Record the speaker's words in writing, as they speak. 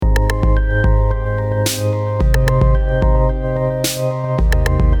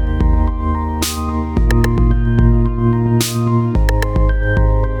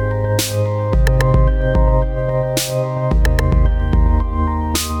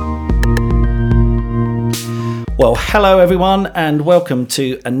Well, hello everyone, and welcome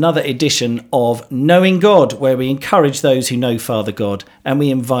to another edition of Knowing God, where we encourage those who know Father God and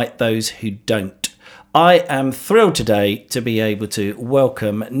we invite those who don't. I am thrilled today to be able to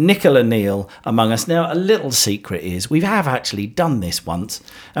welcome Nicola Neal among us. Now, a little secret is we have actually done this once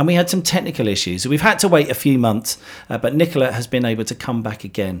and we had some technical issues. So we've had to wait a few months, but Nicola has been able to come back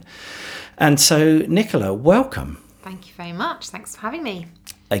again. And so, Nicola, welcome. Thank you very much. Thanks for having me.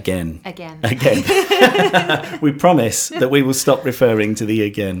 Again. Again. We promise that we will stop referring to the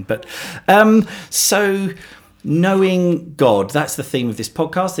again. But so knowing God, that's the theme of this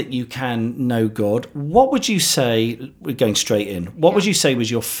podcast, that you can know God. What would you say, we're going straight in, what would you say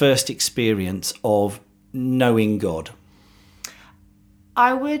was your first experience of knowing God?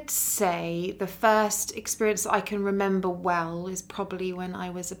 I would say the first experience that I can remember well is probably when I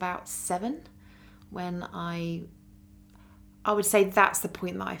was about 7, when I would say that's the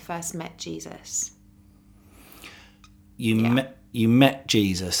point that I first met Jesus. You met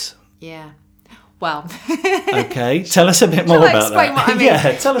Jesus. Yeah. Well. Okay. Tell us a bit more about that. What I mean?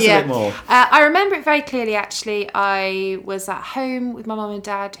 Yeah, tell us a bit more. I remember it very clearly, actually. I was at home with my mum and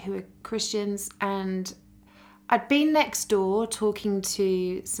dad, who were Christians, and I'd been next door talking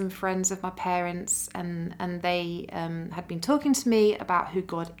to some friends of my parents, and they had been talking to me about who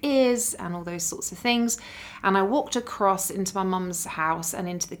God is and all those sorts of things. And I walked across into my mum's house and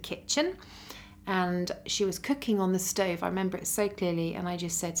into the kitchen, and she was cooking on the stove. I remember it so clearly, and I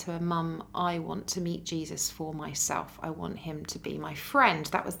just said to her, "Mum, I want to meet Jesus for myself. I want him to be my friend."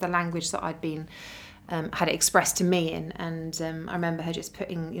 That was the language that I'd been had it expressed to me in, and I remember her just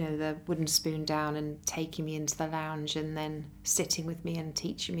putting, the wooden spoon down and taking me into the lounge and then sitting with me and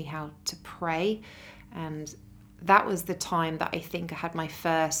teaching me how to pray. And that was the time that I think I had my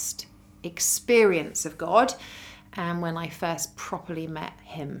first experience of God, and when I first properly met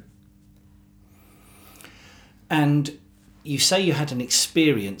him. And you say you had an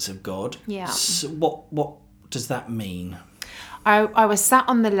experience of God. Yeah. So what does that mean? I was sat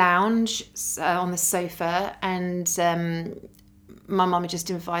on the lounge, on the sofa, and my mum had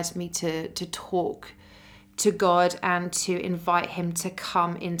just invited me to talk to God and to invite him to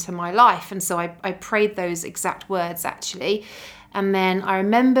come into my life. And so I prayed those exact words, actually. And then I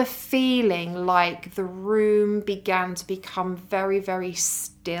remember feeling like the room began to become very, very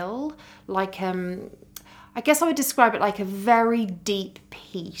still, like I guess I would describe it like a very deep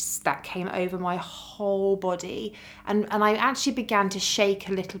peace that came over my whole body. And I actually began to shake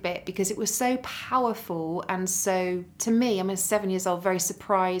a little bit because it was so powerful and so, to me, I'm 7 years old, very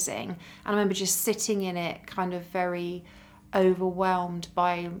surprising. And I remember just sitting in it kind of very overwhelmed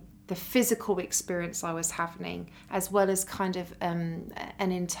by the physical experience I was having, as well as kind of an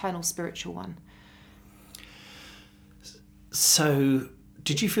internal spiritual one. So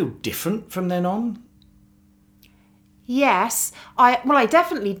did you feel different from then on? Yes, I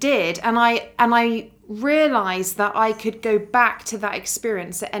definitely did, and I realised that I could go back to that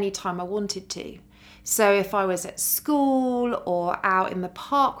experience at any time I wanted to. So if I was at school or out in the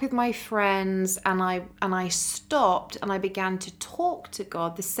park with my friends, and I stopped and I began to talk to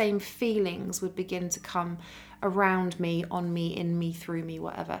God, the same feelings would begin to come around me, on me, in me, through me,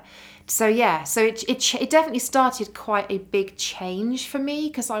 whatever. So yeah, so it definitely started quite a big change for me,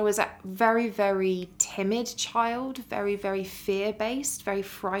 because I was a very, very timid child, very, very fear-based, very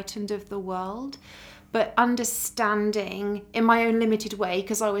frightened of the world, but understanding in my own limited way,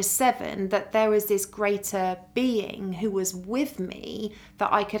 because I was 7, that there was this greater being who was with me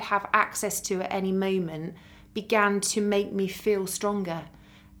that I could have access to at any moment, began to make me feel stronger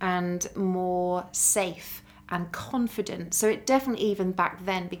and more safe and confident. So it definitely, even back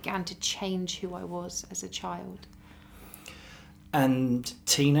then, began to change who I was as a child. And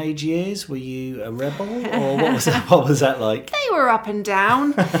teenage years, were you a rebel, or what was that like? They were up and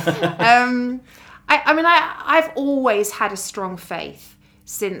down. I've always had a strong faith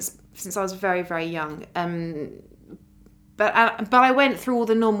since I was very, very young. But I went through all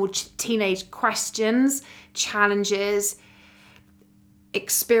the normal teenage questions, challenges,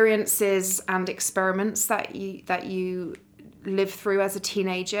 experiences and experiments that you live through as a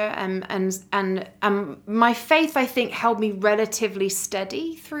teenager, and my faith, I think, held me relatively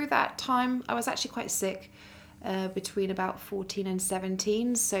steady through that time. I was actually quite sick between about 14 and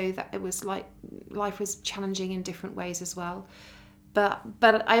 17, so that it was like life was challenging in different ways as well,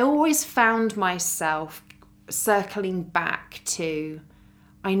 but I always found myself circling back to,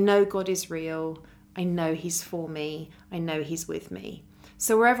 I know God is real, I know he's for me, I know he's with me.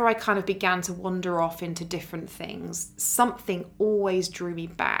 So wherever I kind of began to wander off into different things, something always drew me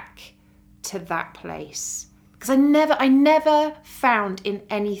back to that place. Because I never found in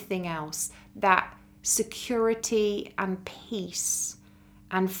anything else that security and peace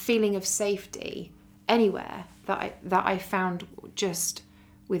and feeling of safety anywhere that I found just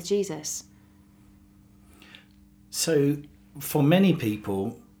with Jesus. So for many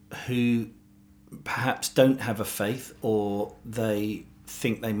people who perhaps don't have a faith, or they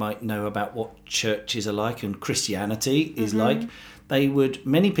think they might know about what churches are like and Christianity is like,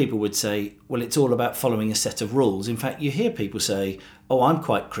 many people would say, well, it's all about following a set of rules. In fact, you hear people say, oh, I'm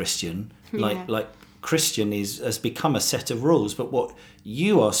quite Christian, like Christian has become a set of rules. But what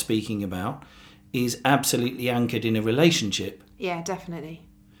you are speaking about is absolutely anchored in a relationship. Yeah, definitely.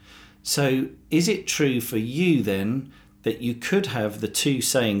 So is it true for you then that you could have the two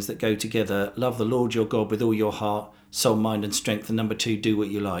sayings that go together, love the Lord your God with all your heart, soul, mind and strength, and number two, do what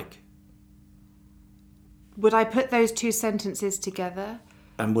you like? Would I put those two sentences together?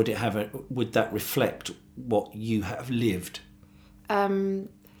 And would that reflect what you have lived?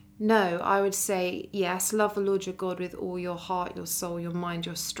 No, I would say yes, love the Lord your God with all your heart, your soul, your mind,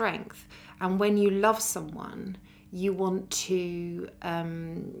 your strength. And when you love someone, you want to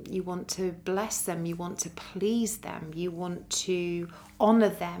bless them, you want to please them, you want to honor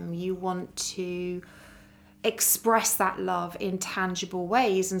them, you want to express that love in tangible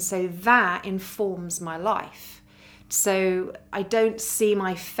ways, and so that informs my life. So I don't see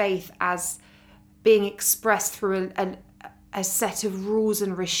my faith as being expressed through a set of rules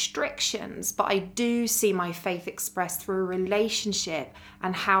and restrictions, but I do see my faith expressed through a relationship,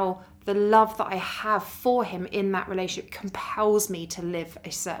 and how the love that I have for him in that relationship compels me to live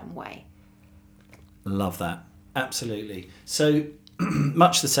a certain way. Love that. Absolutely. So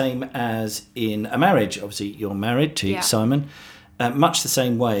much the same as in a marriage. Obviously, you're married to Simon. Much the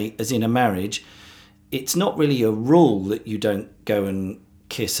same way as in a marriage, it's not really a rule that you don't go and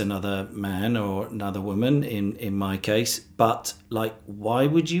kiss another man or another woman, in my case. But, like, why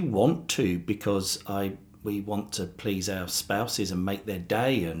would you want to? Because we want to please our spouses and make their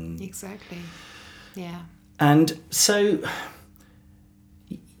day. And exactly. Yeah. And so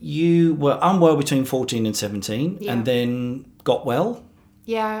you were unwell between 14 and 17 and then got well?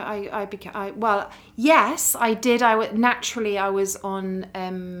 Yeah, I became. Yes, I did. I was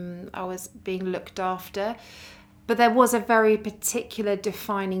being looked after, but there was a very particular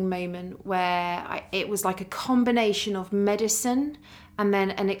defining moment where it was like a combination of medicine and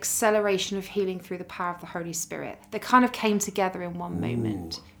then an acceleration of healing through the power of the Holy Spirit. They kind of came together in one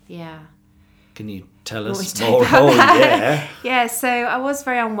moment. Yeah. Can you tell us more? Yeah, so I was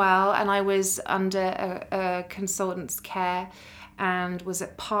very unwell, and I was under a consultant's care, and was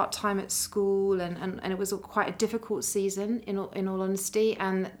at part-time at school, and it was quite a difficult season, in all honesty,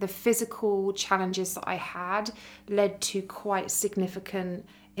 and the physical challenges that I had led to quite significant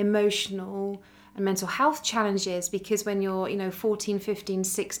emotional and mental health challenges, because when you're 14, 15,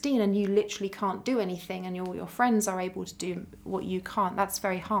 16 and you literally can't do anything, and your friends are able to do what you can't, that's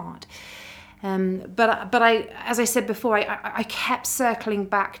very hard. But I, as I said before, I kept circling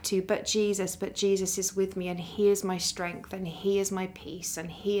back to, but Jesus is with me, and he is my strength, and he is my peace,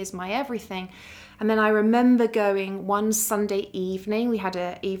 and he is my everything. And then I remember going one Sunday evening, we had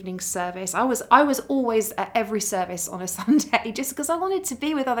an evening service. I was always at every service on a Sunday, just because I wanted to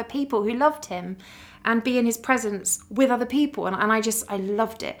be with other people who loved him and be in his presence with other people. And I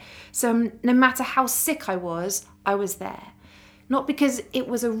loved it. So no matter how sick I was there. Not because it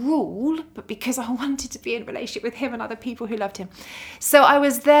was a rule, but because I wanted to be in relationship with him and other people who loved him. So I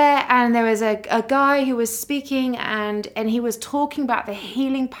was there, and there was a guy who was speaking, and he was talking about the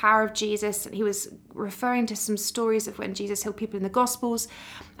healing power of Jesus, and he was referring to some stories of when Jesus healed people in the Gospels,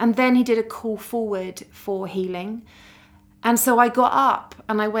 and then he did a call forward for healing. And so I got up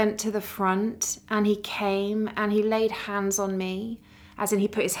and I went to the front, and he came and he laid hands on me, as in he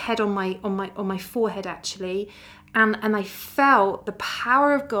put his head on my forehead actually. And I felt the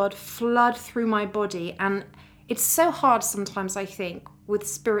power of God flood through my body. And it's so hard sometimes, I think, with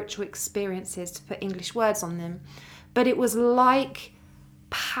spiritual experiences to put English words on them. But it was like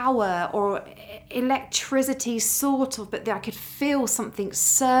power or electricity, sort of, but I could feel something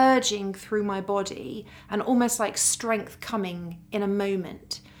surging through my body, and almost like strength coming in a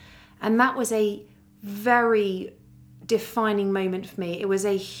moment. And that was a very defining moment for me. It was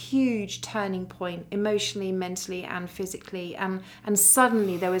a huge turning point, emotionally, mentally, and physically, and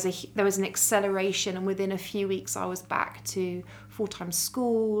suddenly there was an acceleration, and within a few weeks I was back to full-time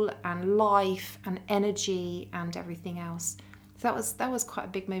school and life and energy and everything else. So that was quite a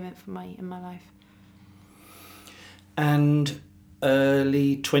big moment in my life. And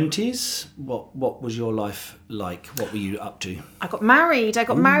early 20s. What was your life like? What were you up to? I got married. I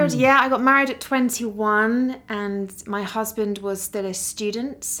got married at 21, and my husband was still a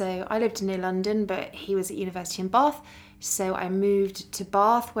student. So I lived near London, but he was at university in Bath. So I moved to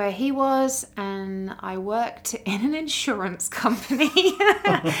Bath where he was, and I worked in an insurance company.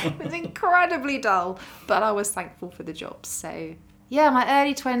 It was incredibly dull, but I was thankful for the job. So yeah, my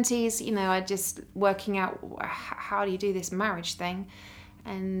early 20s, I just working out how do you do this marriage thing,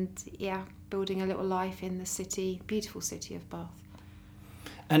 and yeah, building a little life in the beautiful city of Bath.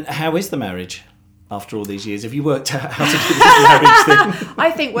 And how is the marriage? After all these years, have you worked out how to do this marriage thing?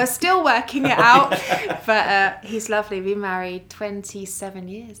 I think we're still working it out, but he's lovely. We married 27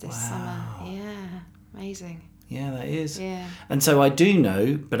 years this summer. Yeah, amazing. Yeah, that is. Yeah. And so I do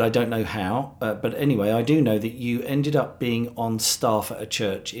know, but I don't know how. But anyway, I do know that you ended up being on staff at a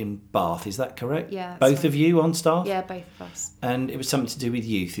church in Bath. Is that correct? Yeah. Both right. of you on staff? Yeah, both of us. And it was something to do with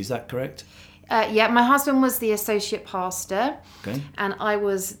youth. Is that correct? Yeah, my husband was the associate pastor, Okay. and I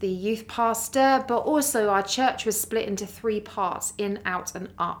was the youth pastor, but also our church was split into 3 parts, in, out and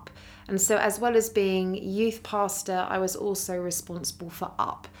up. And so as well as being youth pastor, I was also responsible for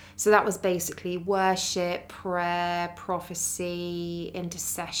up. So that was basically worship, prayer, prophecy,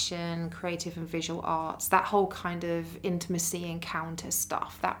 intercession, creative and visual arts, that whole kind of intimacy encounter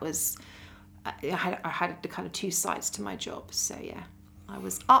stuff. That was, I had the kind of 2 sides to my job. So yeah, I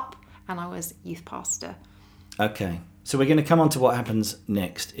was up and I was youth pastor. Okay, so we're going to come on to what happens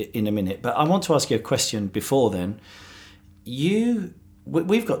next in a minute, but I want to ask you a question before then.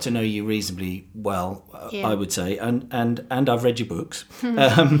 We've got to know you reasonably well, I would say, and I've read your books.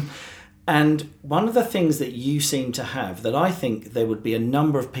 And one of the things that you seem to have that I think there would be a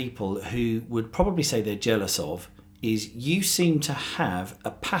number of people who would probably say they're jealous of is you seem to have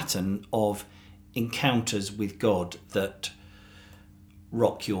a pattern of encounters with God that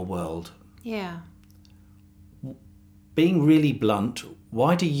rock your world. Yeah. Being really blunt,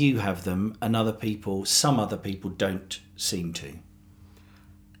 why do you have them and some other people don't seem to?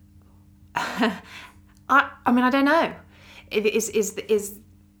 I mean, I don't know. It is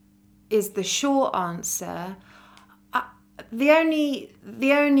the short answer. The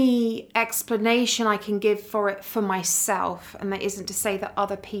only explanation I can give for it for myself, and that isn't to say that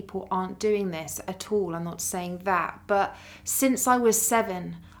other people aren't doing this at all. I'm not saying that, but since I was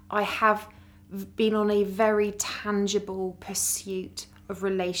 7, I have been on a very tangible pursuit of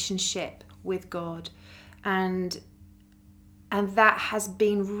relationship with God, and that has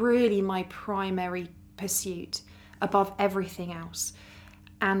been really my primary pursuit above everything else,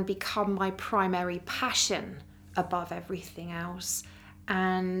 and become my primary passion above everything else.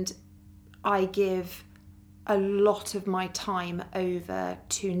 And I give a lot of my time over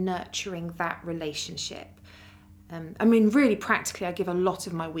to nurturing that relationship. I mean, really practically, I give a lot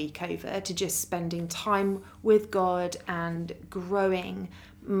of my week over to just spending time with God and growing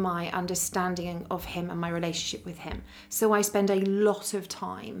my understanding of Him and my relationship with Him. So I spend a lot of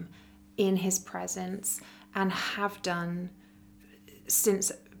time in His presence, and have done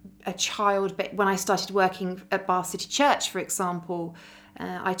since a child. But when I started working at Bath City Church, for example,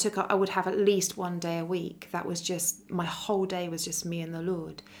 I would have at least 1 day a week. That was just, my whole day was just me and the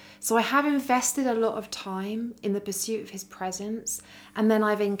Lord. So I have invested a lot of time in the pursuit of His presence, and then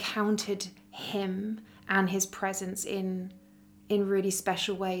I've encountered Him and His presence in really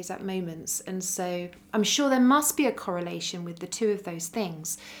special ways at moments. And so I'm sure there must be a correlation with the two of those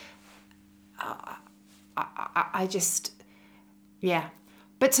things. I just, yeah.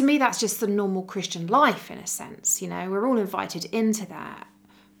 But to me, that's just the normal Christian life in a sense. We're all invited into that.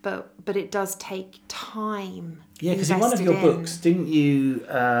 But it does take time. Yeah, because in one of your books, didn't you,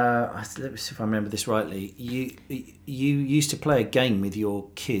 let me see if I remember this rightly, you used to play a game with your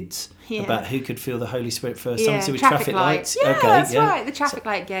kids about who could feel the Holy Spirit first. Something to do with traffic lights. Yeah, okay, that's right, the traffic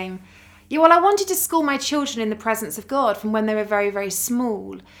light game. Yeah, well, I wanted to school my children in the presence of God from when they were very, very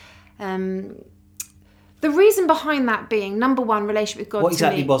small. The reason behind that being, number one, relationship with God. What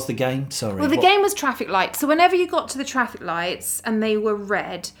exactly was the game? Sorry. Well, the game was traffic lights. So whenever you got to the traffic lights and they were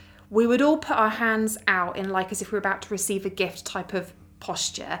red, we would all put our hands out in like as if we were about to receive a gift type of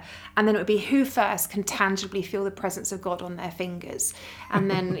posture. And then it would be who first can tangibly feel the presence of God on their fingers. And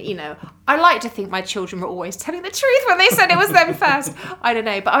then, I like to think my children were always telling the truth when they said it was them first. I don't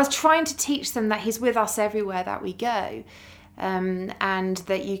know. But I was trying to teach them that He's with us everywhere that we go. And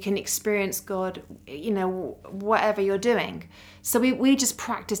that you can experience God, whatever you're doing. So we just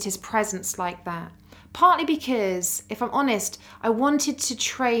practiced His presence like that. Partly because, if I'm honest, I wanted to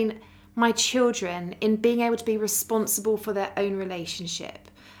train my children in being able to be responsible for their own relationship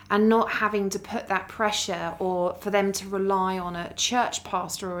and not having to put that pressure or for them to rely on a church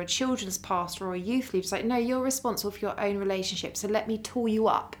pastor or a children's pastor or a youth leader. It's like, no, you're responsible for your own relationship. So let me tool you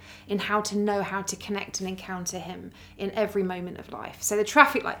up in how to know how to connect and encounter him in every moment of life. So the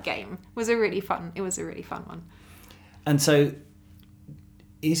traffic light game was a really fun one. And so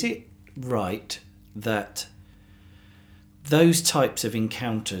is it right that those types of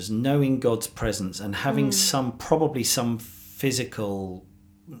encounters, knowing God's presence and having probably some physical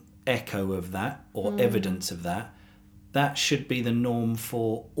echo of that or evidence of that should be the norm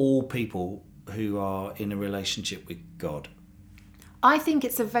for all people who are in a relationship with God? I think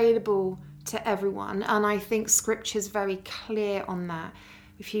it's available to everyone, and I think Scripture's very clear on that.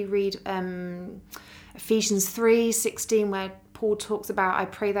 If you read Ephesians 3:16, where Paul talks about, I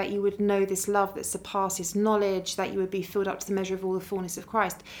pray that you would know this love that surpasses knowledge, that you would be filled up to the measure of all the fullness of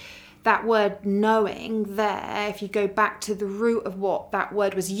Christ. That word knowing there, if you go back to the root of what that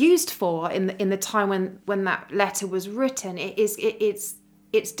word was used for in the time when that letter was written,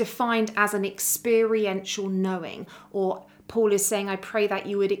 it's defined as an experiential knowing. Or Paul is saying, I pray that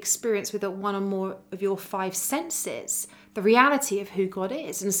you would experience with one or more of your five senses the reality of who God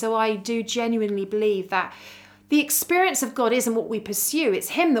is. And so I do genuinely believe that the experience of God isn't what we pursue, it's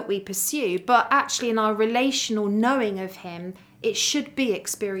him that we pursue, but actually in our relational knowing of him, it should be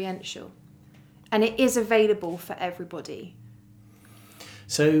experiential, and it is available for everybody.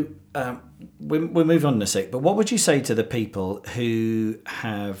 So we'll move on in a sec, but what would you say to the people who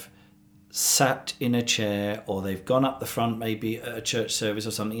have sat in a chair, or they've gone up the front maybe at a church service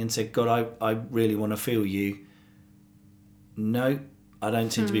or something and said, God, I really want to feel you. No, I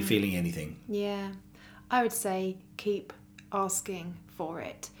don't seem to be feeling anything. Yeah, I would say keep asking for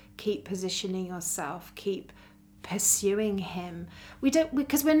it. Keep positioning yourself. Keep pursuing him.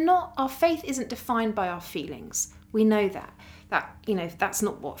 Because our faith isn't defined by our feelings. We know that that's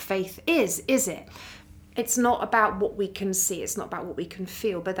not what faith is it? It's not about what we can see, it's not about what we can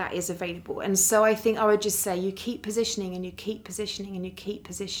feel, but that is available. And so I think I would just say you keep positioning and you keep positioning and you keep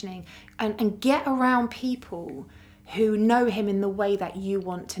positioning and get around people who know him in the way that you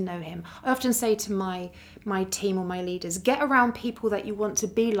want to know him. I often say to my team or my leaders, get around people that you want to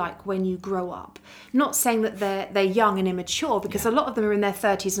be like when you grow up. Not saying that they're young and immature, because a lot of them are in their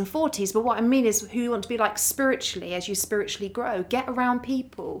 30s and 40s, but what I mean is who you want to be like spiritually as you spiritually grow. Get around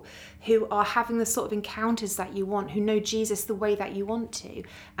people who are having the sort of encounters that you want, who know Jesus the way that you want to,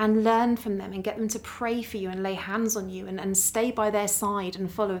 and learn from them and get them to pray for you and lay hands on you and stay by their side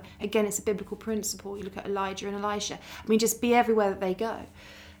and follow. Again, it's a biblical principle. You look at Elijah and Elisha. I mean, just be everywhere that they go.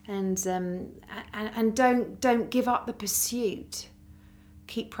 And don't give up the pursuit.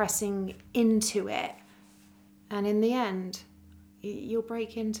 Keep pressing into it. And in the end, you'll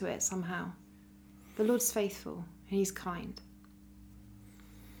break into it somehow. The Lord's faithful and he's kind.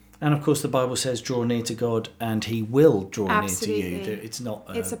 And of course, the Bible says, draw near to God and he will draw Absolutely. near to you. It's not...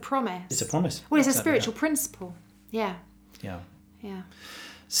 it's a promise. It's a promise. Well, it's a spiritual principle. Yeah. Yeah. Yeah.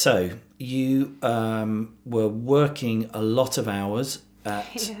 So you were working a lot of hours at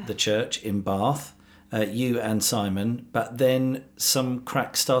the church in Bath, you and Simon, but then some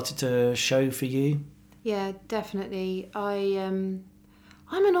cracks started to show for you? Yeah, definitely. I'm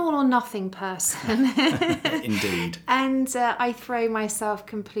an all or nothing person. Indeed. And I throw myself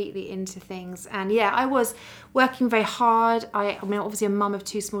completely into things. And yeah, I was working very hard. I mean, obviously a mum of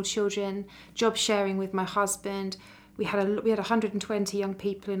two small children, job sharing with my husband. We had 120 young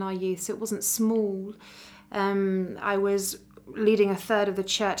people in our youth, so it wasn't small. I was leading a third of the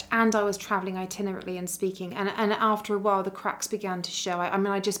church, and I was travelling itinerantly and speaking. And after a while, the cracks began to show.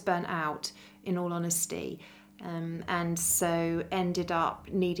 I just burnt out, in all honesty. And so ended up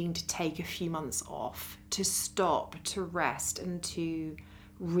needing to take a few months off to stop, to rest, and to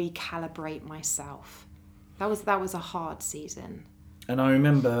recalibrate myself. That was a hard season. And I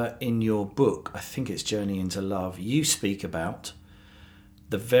remember in your book, I think it's Journey into Love, you speak about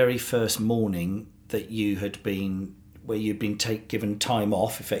the very first morning that you had been, where you'd been given time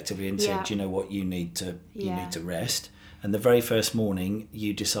off effectively and said, you know what, you need to rest. And the very first morning,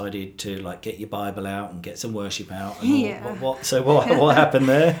 you decided to get your Bible out and get some worship out. And what happened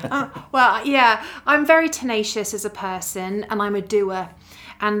there? I'm very tenacious as a person, and I'm a doer,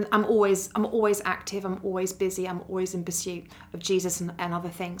 and I'm always active. I'm always busy. I'm always in pursuit of Jesus and other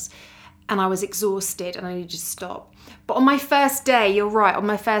things. And I was exhausted, and I needed to stop. But on my first day, you're right, on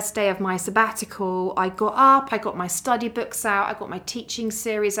my first day of my sabbatical, I got up, I got my study books out, I got my teaching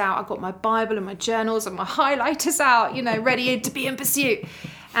series out, I got my Bible and my journals and my highlighters out, ready to be in pursuit.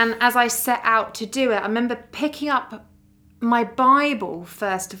 And as I set out to do it, I remember picking up my Bible,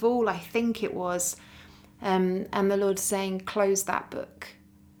 first of all, I think it was, and the Lord saying, close that book.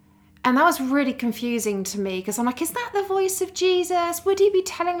 And that was really confusing to me because I'm like, is that the voice of Jesus? Would he be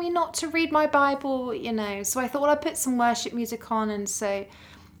telling me not to read my Bible? You know, so I thought, well, I'd put some worship music on. And so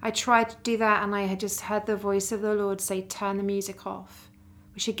I tried to do that, and I had just heard the voice of the Lord say, turn the music off,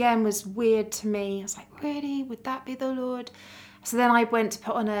 which again was weird to me. I was like, really? Would that be the Lord? So then I went to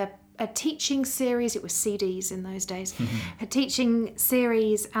put on a teaching series. It was CDs in those days. A teaching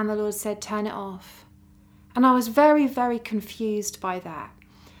series, and the Lord said, turn it off. And I was very, very confused by that.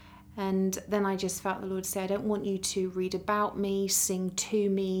 And then I just felt the Lord say, I don't want you to read about me, sing to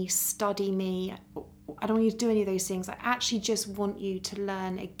me, study me. I don't want you to do any of those things. I actually just want you to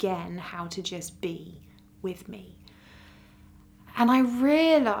learn again how to just be with me. And I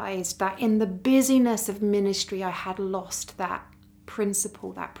realized that in the busyness of ministry, I had lost that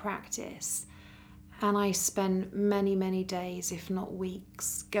principle, that practice. And I spent many, many days, if not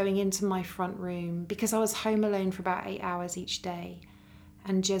weeks, going into my front room because I was home alone for about 8 hours each day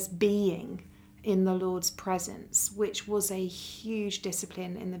and just being in the Lord's presence, which was a huge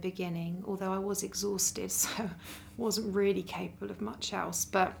discipline in the beginning, although I was exhausted, so wasn't really capable of much else.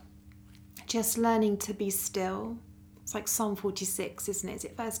 But just learning to be still. It's like Psalm 46, isn't it? Is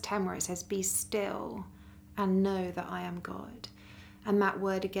it verse 10 where it says, be still and know that I am God? And that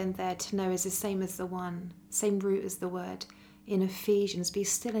word again there, to know, is the same as the one, same root as the word in Ephesians, be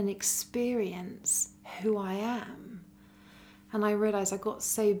still and experience who I am. And I realised I got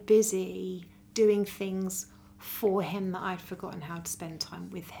so busy doing things for him that I'd forgotten how to spend time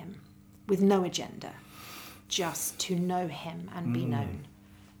with him, with no agenda, just to know him and be known.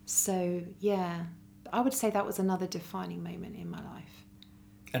 So, yeah, I would say that was another defining moment in my life.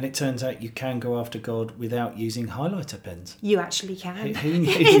 And it turns out you can go after God without using highlighter pens. You actually can. Who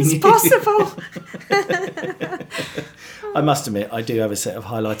knew? It's possible. I must admit, I do have a set of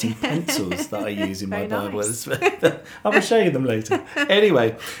highlighting pencils that I use in my Very Bible. nice. I will show you them later.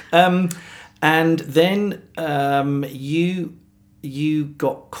 Anyway, and then you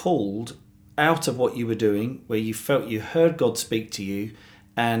got called out of what you were doing, where you felt you heard God speak to you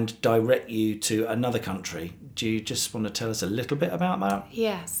and direct you to another country. Do you just want to tell us a little bit about that?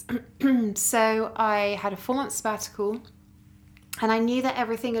 Yes. So I had a 4-month sabbatical, and I knew that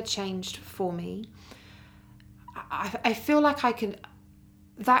everything had changed for me. I feel like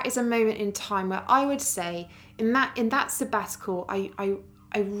that is a moment in time where I would say in that sabbatical, I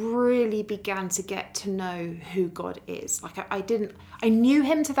really began to get to know who God is. Like I knew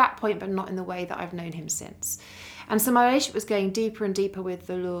him to that point, but not in the way that I've known him since. And so my relationship was going deeper and deeper with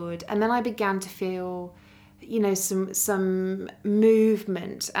the Lord. And then I began to feel, some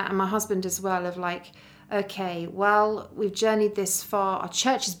movement, and my husband as well, of like, okay, well, we've journeyed this far. Our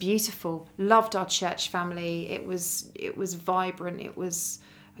church is beautiful. Loved our church family. It was vibrant. It was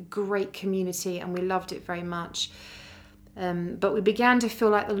a great community, and we loved it very much. But we began to feel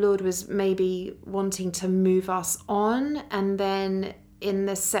like the Lord was maybe wanting to move us on. And then in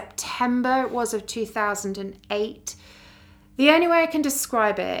the September it was of 2008, the only way I can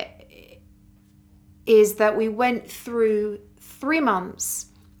describe it is that we went through 3 months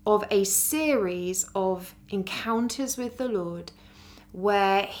of a series of encounters with the Lord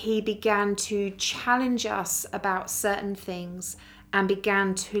where he began to challenge us about certain things and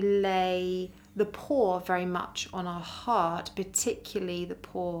began to lay the poor very much on our heart, particularly the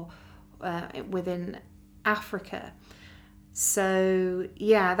poor within Africa. So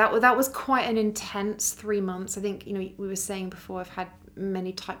yeah, that was quite an intense 3 months. I think, we were saying before, I've had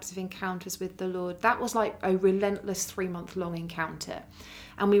many types of encounters with the Lord. That was like a relentless 3-month long encounter.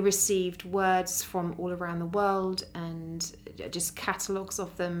 And we received words from all around the world and just catalogues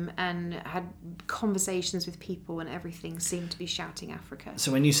of them, and had conversations with people, and everything seemed to be shouting Africa.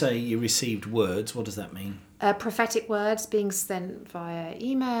 So when you say you received words, what does that mean? Prophetic words being sent via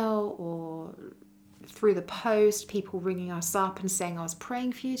email or through the post, people ringing us up and saying, I was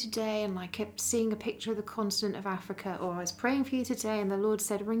praying for you today, and I kept seeing a picture of the continent of Africa, or I was praying for you today and the Lord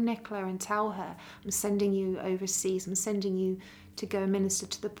said, ring Nicola and tell her I'm sending you overseas, I'm sending you to go and minister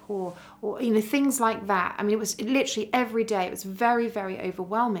to the poor, or things like that. I mean, it was literally every day. It was very, very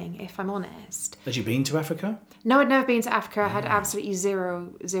overwhelming, if I'm honest. Had you been to Africa? No, I'd never been to Africa. I had absolutely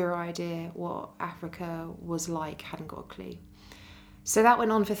zero idea what Africa was like. Hadn't got a clue. So that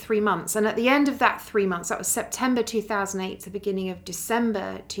went on for 3 months. And at the end of that 3 months, that was September 2008 to the beginning of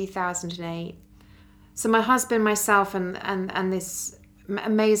December 2008. So my husband, myself, and this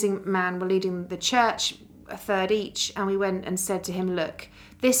amazing man were leading the church, a third each. And we went and said to him, look,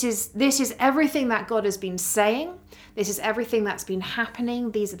 this is everything that God has been saying. This is everything that's been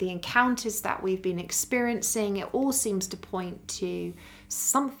happening. These are the encounters that we've been experiencing. It all seems to point to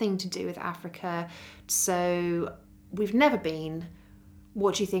something to do with Africa. So we've never been.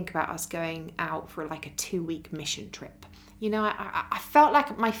 what do you think about us going out for like a 2-week mission trip? You know, I felt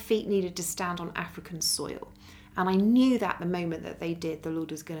like my feet needed to stand on African soil. And I knew that the moment that they did, the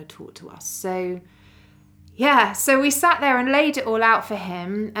Lord was going to talk to us. So, yeah, so we sat there and laid it all out for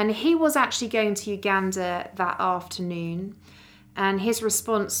him. And he was actually going to Uganda that afternoon. And his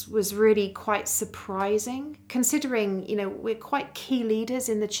response was really quite surprising, considering, you know, we're quite key leaders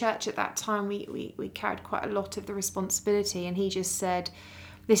in the church at that time. We carried quite a lot of the responsibility. And he just said,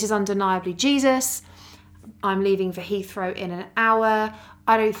 this is undeniably Jesus. I'm leaving for Heathrow in an hour.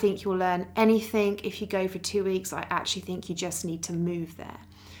 I don't think you'll learn anything if you go for 2 weeks. I actually think you just need to move there.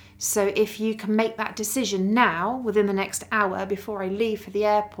 So if you can make that decision now, within the next hour, before I leave for the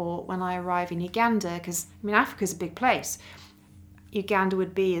airport when I arrive in Uganda, because, I mean, Africa's a big place. Uganda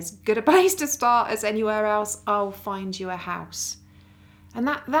would be as good a place to start as anywhere else. I'll find you a house. And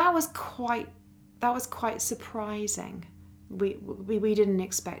that was quite surprising. We didn't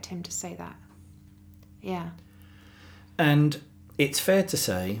expect him to say that. Yeah. And it's fair to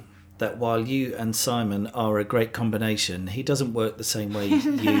say that while you and Simon are a great combination, he doesn't work the same way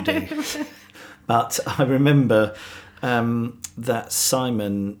you do. But I remember that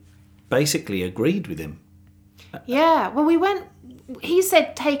Simon basically agreed with him. Yeah. Well, he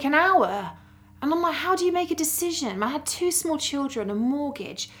said take an hour. And I'm like, how do you make a decision? I had 2 small children, a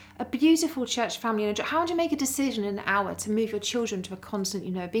mortgage, a beautiful church family, and how do you make a decision in an hour to move your children to a continent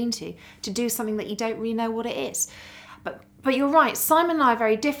you've never been to do something that you don't really know what it is? But you're right, Simon and I are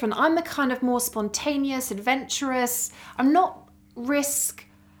very different. I'm the kind of more spontaneous, adventurous. I'm not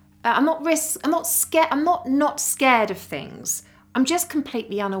scared. I'm not scared of things. I'm just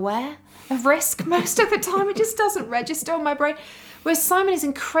completely unaware of risk most of the time. It just doesn't register on my brain. Whereas Simon is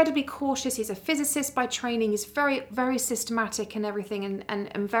incredibly cautious. He's a physicist by training. He's very, very systematic in everything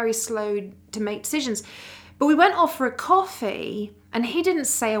and very slow to make decisions. But we went off for a coffee and he didn't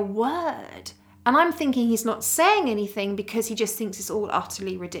say a word. And I'm thinking he's not saying anything because he just thinks it's all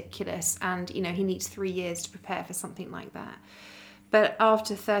utterly ridiculous. And, you know, he needs 3 years to prepare for something like that. But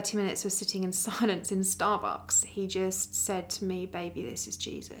after 30 minutes of sitting in silence in Starbucks, he just said to me, baby, this is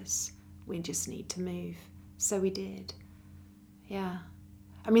Jesus. We just need to move. So we did. Yeah.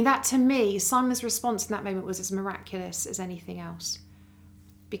 I mean, that to me, Simon's response in that moment was as miraculous as anything else.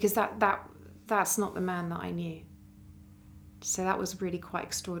 Because that's not the man that I knew. So that was really quite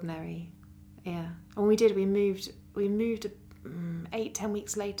extraordinary. Yeah. And we did. We moved 8-10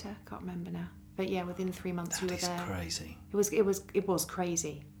 weeks later. Can't remember now. But yeah, within 3 months we were there. That is crazy. It was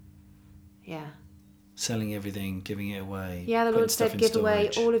crazy. Yeah. Selling everything, giving it away. Yeah, the Lord said, give away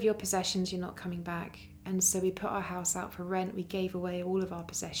storage. all of your possessions, you're not coming back. And so we put our house out for rent. We gave away all of our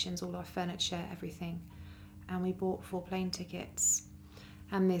possessions, all our furniture, everything. And we bought 4 plane tickets.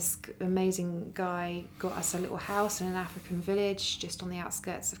 And this amazing guy got us a little house in an African village just on the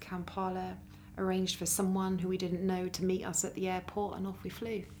outskirts of Kampala, arranged for someone who we didn't know to meet us at the airport, and off we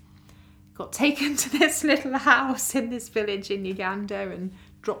flew. Got taken to this little house in this village in Uganda and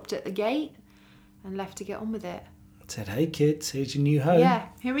dropped at the gate and left to get on with it. Said, hey kids, here's your new home. Yeah,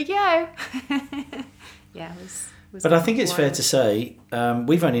 here we go. Yeah, it was But I think it's fair to say,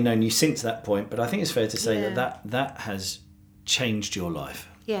 we've only known you since that point, but I think it's fair to say that has changed your life.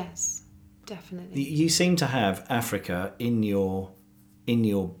 Yes, definitely. You seem to have Africa in your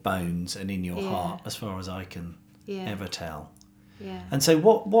bones and in your heart, as far as I can ever tell. Yeah. And so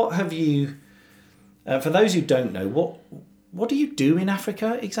what have you, for those who don't know, what do you do in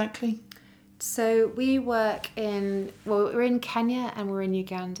Africa exactly? So we work we're in Kenya and we're in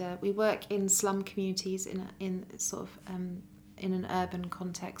Uganda. We work in slum communities in an urban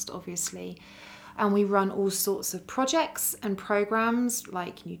context, obviously. And we run all sorts of projects and programs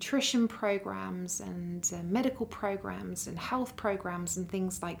like nutrition programs and medical programs and health programs and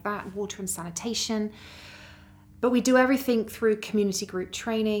things like that, water and sanitation. But we do everything through community group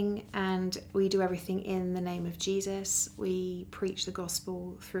training, and we do everything in the name of Jesus. We preach the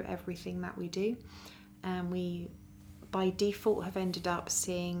gospel through everything that we do. And we, by default, have ended up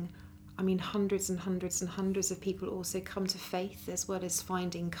seeing, hundreds and hundreds and hundreds of people also come to faith, as well as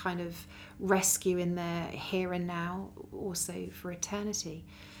finding kind of rescue in their here and now, also for eternity.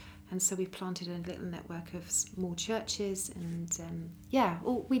 And so we've planted a little network of small churches and,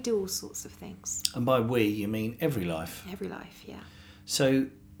 we do all sorts of things. And by we, you mean Every Life? Every Life, yeah. So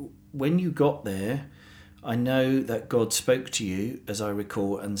when you got there, I know that God spoke to you, as I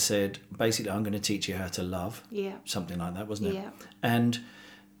recall, and said, basically, I'm going to teach you how to love. Yeah. Something like that, wasn't it? Yeah. And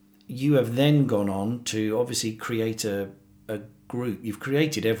you have then gone on to obviously create a group. You've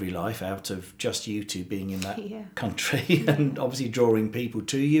created Every Life out of just you two being in that country and obviously drawing people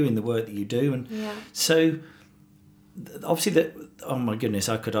to you in the work that you do. And so obviously oh my goodness,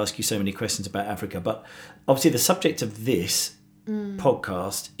 I could ask you so many questions about Africa, but obviously the subject of this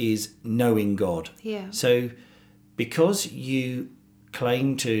podcast is knowing God. Yeah. So because you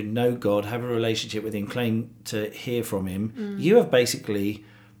claim to know God, have a relationship with him, claim to hear from him, you have basically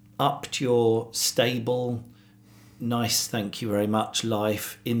upped your stable, nice, thank you very much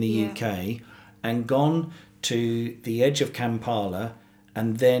life in the UK and gone to the edge of Kampala,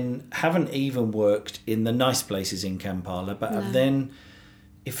 and then haven't even worked in the nice places in Kampala, but have then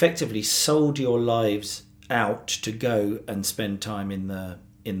effectively sold your lives out to go and spend time in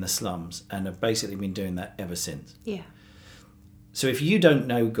the slums, and have basically been doing that ever since. Yeah. So if you don't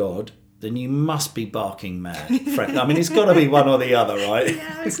know God, then you must be barking mad. Frankly, I mean, it's got to be one or the other, right?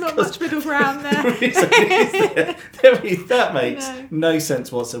 Yeah, it's not much middle ground there. That makes no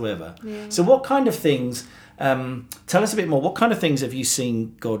sense whatsoever. Yeah. So what kind of things, tell us a bit more, what kind of things have you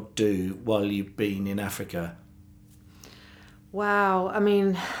seen God do while you've been in Africa? Wow, I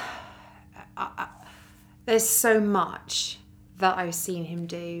mean, there's so much that I've seen him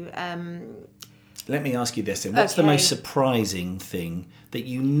do. Let me ask you this then. What's the most surprising thing that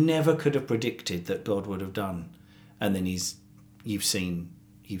you never could have predicted that God would have done, and then you've seen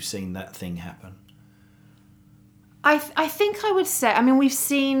that thing happen? I think I would say, I mean, we've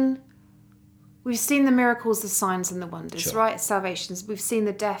seen the miracles, the signs and the wonders, right? Salvations. We've seen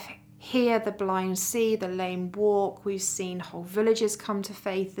the deaf hear, the blind see, the lame walk. We've seen whole villages come to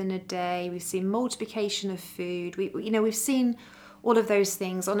faith in a day. We've seen multiplication of food. We've seen all of those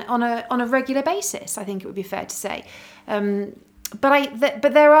things on a regular basis, I think it would be fair to say.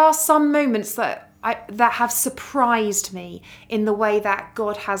 But there are some moments that have surprised me in the way that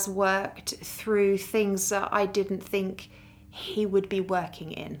God has worked through things that I didn't think he would be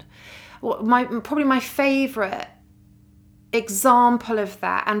working in. Probably my favourite example of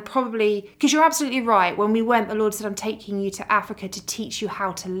that, and probably, because you're absolutely right, when we went, the Lord said, I'm taking you to Africa to teach you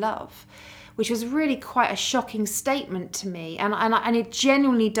how to love, which was really quite a shocking statement to me. And it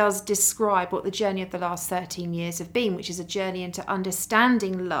genuinely does describe what the journey of the last 13 years have been, which is a journey into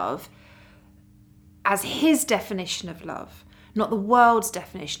understanding love as his definition of love, not the world's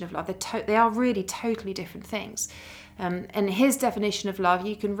definition of love. They are really totally different things. And his definition of love,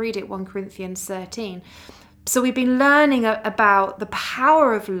 you can read it, 1 Corinthians 13. So we've been learning about the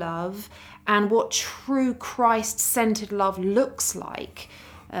power of love and what true Christ-centered love looks like,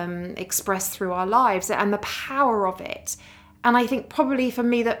 expressed through our lives, and the power of it. And I think probably for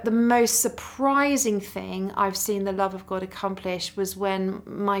me that the most surprising thing I've seen the love of God accomplish was when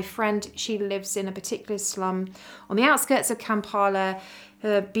my friend, she lives in a particular slum on the outskirts of Kampala,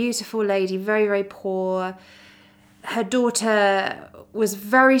 a beautiful lady, very, very poor. Her daughter was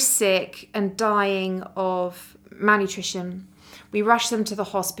very sick and dying of malnutrition. We rushed them to the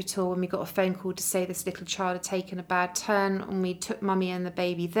hospital and we got a phone call to say this little child had taken a bad turn, and we took mummy and the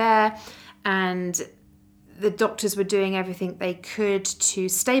baby there, and the doctors were doing everything they could to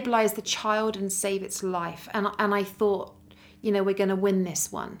stabilise the child and save its life. And I thought, we're going to win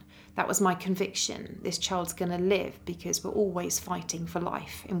this one. That was my conviction. This child's going to live, because we're always fighting for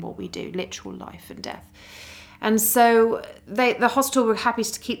life in what we do, literal life and death. And so the hospital were happy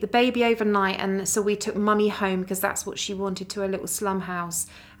to keep the baby overnight, and so we took mummy home because that's what she wanted, to a little slum house.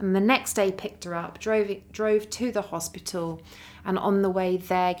 And the next day picked her up, drove to the hospital, and on the way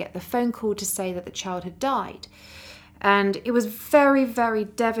there get the phone call to say that the child had died. And it was very, very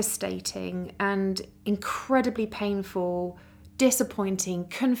devastating and incredibly painful, disappointing,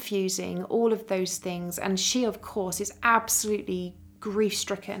 confusing, all of those things. And she, of course, is absolutely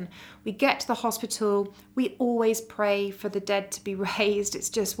grief-stricken. We get to the hospital. We always pray for the dead to be raised. It's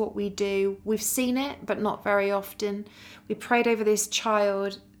just what we do. We've seen it, but not very often. We prayed over this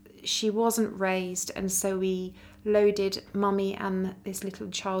child. She wasn't raised, and so we loaded mummy and this little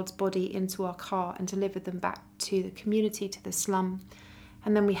child's body into our car and delivered them back to the community, to the slum.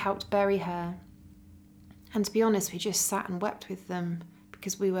 And then we helped bury her. And to be honest, we just sat and wept with them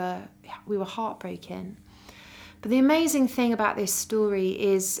because we were heartbroken. But the amazing thing about this story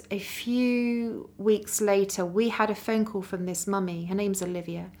is a few weeks later, we had a phone call from this mummy. Her name's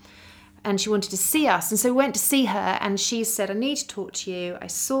Olivia. And she wanted to see us. And so we went to see her, and she said, I need to talk to you. I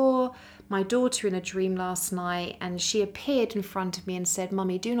saw my daughter in a dream last night, and she appeared in front of me and said,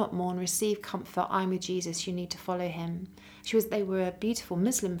 Mummy, do not mourn, receive comfort. I'm with Jesus. You need to follow him. They were a beautiful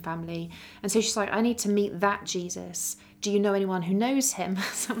Muslim family. And so she's like, I need to meet that Jesus. Do you know anyone who knows him?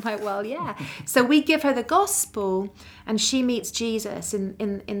 So I'm like, well, yeah. So we give her the gospel, and she meets Jesus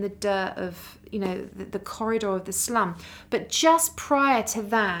in the dirt of, the corridor of the slum. But just prior to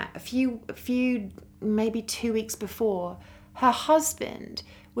that, a few maybe 2 weeks before, her husband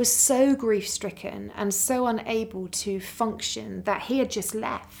was so grief-stricken and so unable to function that he had just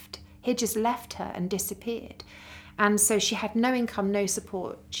left. He had just left her and disappeared. And so she had no income, no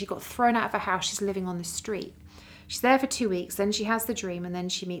support. She got thrown out of her house. She's living on the street. She's there for 2 weeks. Then she has the dream, and then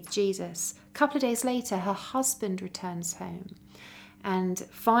she meets Jesus. A couple of days later, her husband returns home and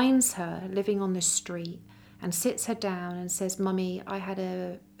finds her living on the street and sits her down and says, "Mummy, I had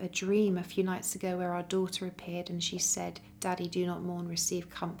a dream a few nights ago where our daughter appeared, and she said, 'Daddy, do not mourn,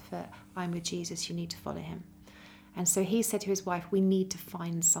 receive comfort. I'm with Jesus. You need to follow him.'" And so he said to his wife, "We need to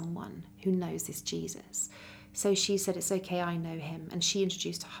find someone who knows this Jesus." So she said, "It's okay, I know him." And she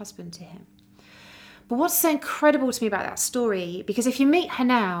introduced her husband to him. But what's so incredible to me about that story, because if you meet her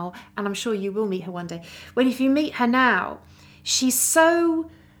now, and I'm sure you will meet her one day, if you meet her now, she's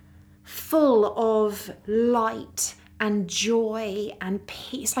so full of light and joy and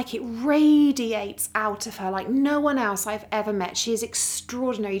peace. Like, it radiates out of her like no one else I've ever met. She is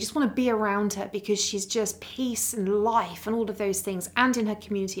extraordinary. You just want to be around her because she's just peace and life and all of those things. And in her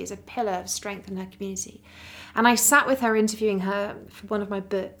community, is a pillar of strength in her community. And I sat with her interviewing her for one of my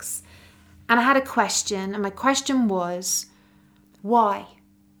books. And I had a question. And my question was, why?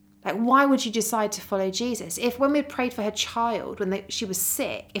 Like, why would you decide to follow Jesus? If when we prayed for her child, she was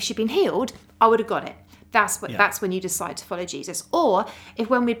sick, if she'd been healed, I would have got it. That's when you decide to follow Jesus. Or if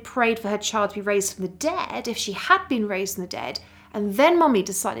when we'd prayed for her child to be raised from the dead, if she had been raised from the dead, and then Mummy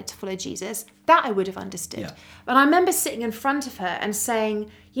decided to follow Jesus, that I would have understood. Yeah. But I remember sitting in front of her and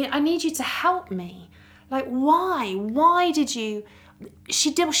saying, I need you to help me. Like, why? Why did you... She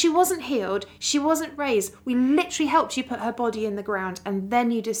wasn't healed. She wasn't raised. We literally helped you put her body in the ground, and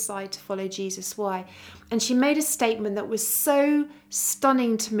then you decide to follow Jesus. Why? And she made a statement that was so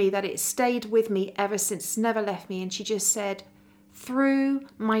stunning to me that it stayed with me ever since. It's never left me. And she just said, "Through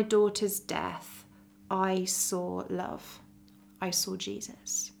my daughter's death, I saw love. I saw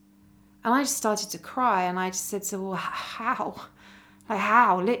Jesus." And I just started to cry, and I just said to her, "Well, how? Like,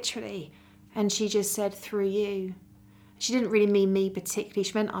 how? Literally." And she just said, "Through you." She didn't really mean me particularly.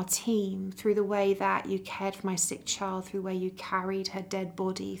 She meant our team, through the way that you cared for my sick child, through the way you carried her dead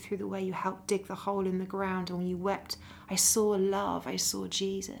body, through the way you helped dig the hole in the ground, and when you wept, I saw love, I saw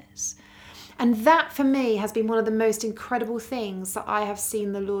Jesus. And that for me has been one of the most incredible things that I have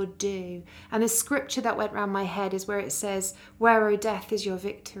seen the Lord do. And the scripture that went round my head is where it says, "Where, O death, is your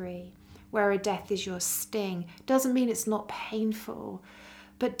victory? Where, O death, is your sting?" Doesn't mean it's not painful.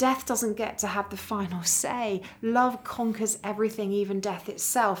 But death doesn't get to have the final say. Love conquers everything, even death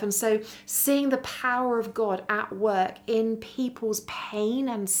itself. And so seeing the power of God at work in people's pain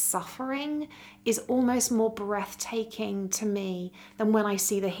and suffering is almost more breathtaking to me than when I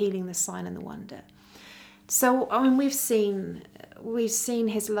see the healing, the sign and the wonder. So, I mean, we've seen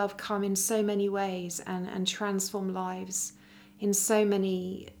his love come in so many ways and transform lives in so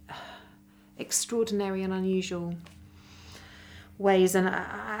many extraordinary and unusual ways, and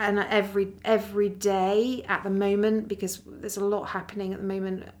every day at the moment, because there's a lot happening at the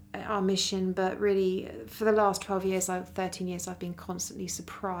moment at our mission, but really for the last 13 years I've been constantly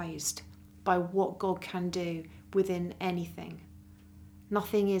surprised by what God can do within anything.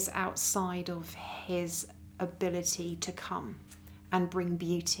 Nothing is outside of his ability to come and bring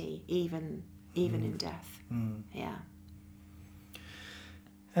beauty even in death. Yeah.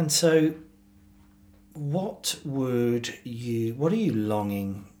 And so what are you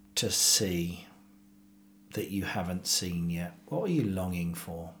longing to see that you haven't seen yet? What are you longing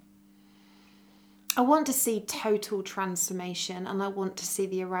for? I want to see total transformation, and I want to see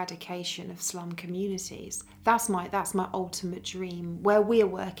the eradication of slum communities. That's my ultimate dream. Where we are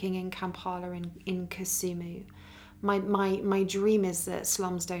working in Kampala in Kisumu, my dream is that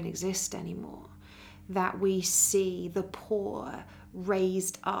slums don't exist anymore. That we see the poor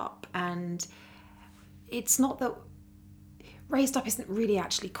raised up, and it's not that raised up isn't really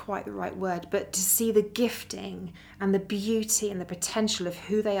actually quite the right word, but to see the gifting and the beauty and the potential of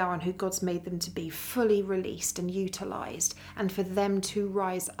who they are and who God's made them to be fully released and utilised, and for them to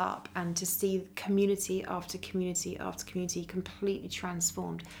rise up and to see community after community after community completely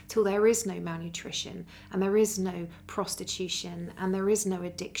transformed till there is no malnutrition and there is no prostitution and there is no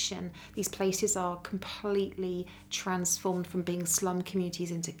addiction. These places are completely transformed from being slum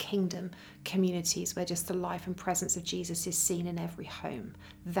communities into kingdom communities where just the life and presence of Jesus is seen in every home.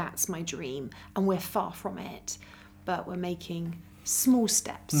 That's my dream, and we're far from it, but we're making small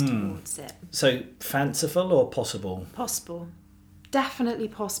steps towards it. So fanciful or possible? Possible. Definitely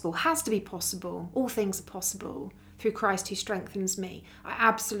possible. Has to be possible. All things are possible through Christ who strengthens me. I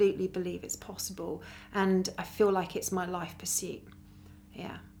absolutely believe it's possible, and I feel like it's my life pursuit.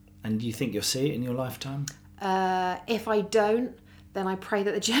 Yeah. And do you think you'll see it in your lifetime? If I don't, then I pray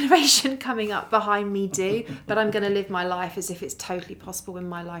that the generation coming up behind me do. But I'm going to live my life as if it's totally possible in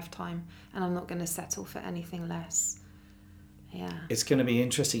my lifetime, and I'm not going to settle for anything less. Yeah. It's going to be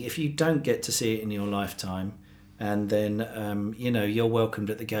interesting. If you don't get to see it in your lifetime, and then, you're welcomed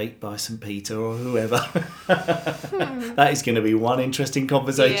at the gate by St. Peter or whoever. That is going to be one interesting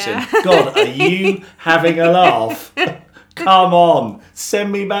conversation. Yeah. God, are you having a laugh? Come on,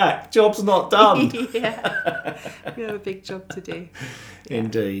 send me back. Job's not done. Yeah. We have a big job to do. Yeah.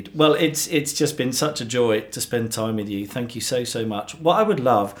 Indeed. Well, it's just been such a joy to spend time with you. Thank you so, so much. What I would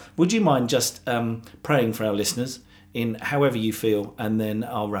love, would you mind just praying for our listeners in however you feel, and then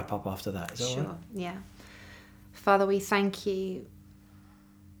I'll wrap up after that. Is that all right? Sure, yeah. Father, we thank you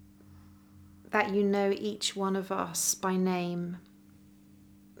that you know each one of us by name,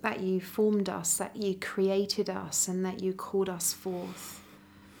 that you formed us, that you created us, and that you called us forth.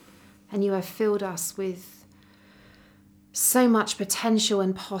 And you have filled us with so much potential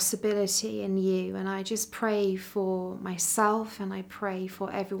and possibility in you. And I just pray for myself, and I pray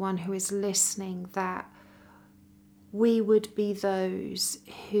for everyone who is listening, that we would be those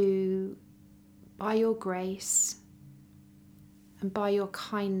who, by your grace and by your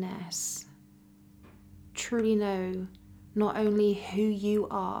kindness, truly know not only who you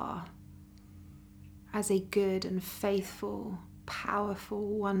are as a good and faithful, powerful,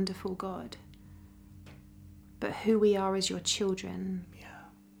 wonderful God, but who we are as your children. Yeah.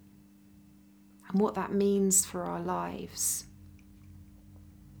 And what that means for our lives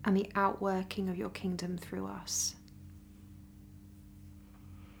and the outworking of your kingdom through us.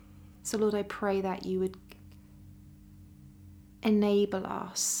 So Lord, I pray that you would enable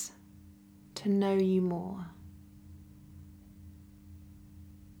us to know you more.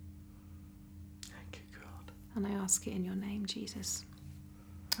 Thank you, God. And I ask it in your name, Jesus.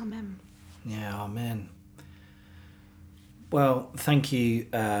 Amen. Yeah, amen. Well, thank you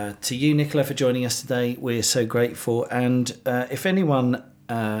to you, Nicola, for joining us today. We're so grateful. And if anyone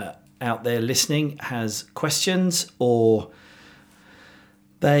out there listening has questions, or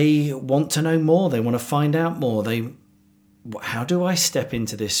they want to know more, they want to find out more, how do I step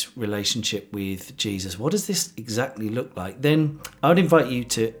into this relationship with Jesus? What does this exactly look like? Then I would invite you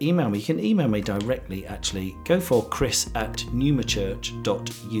to email me. You can email me directly, actually. Go for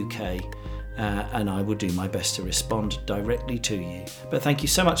chris@pneumachurch.uk. And I will do my best to respond directly to you. But thank you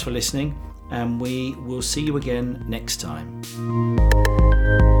so much for listening, and we will see you again next time.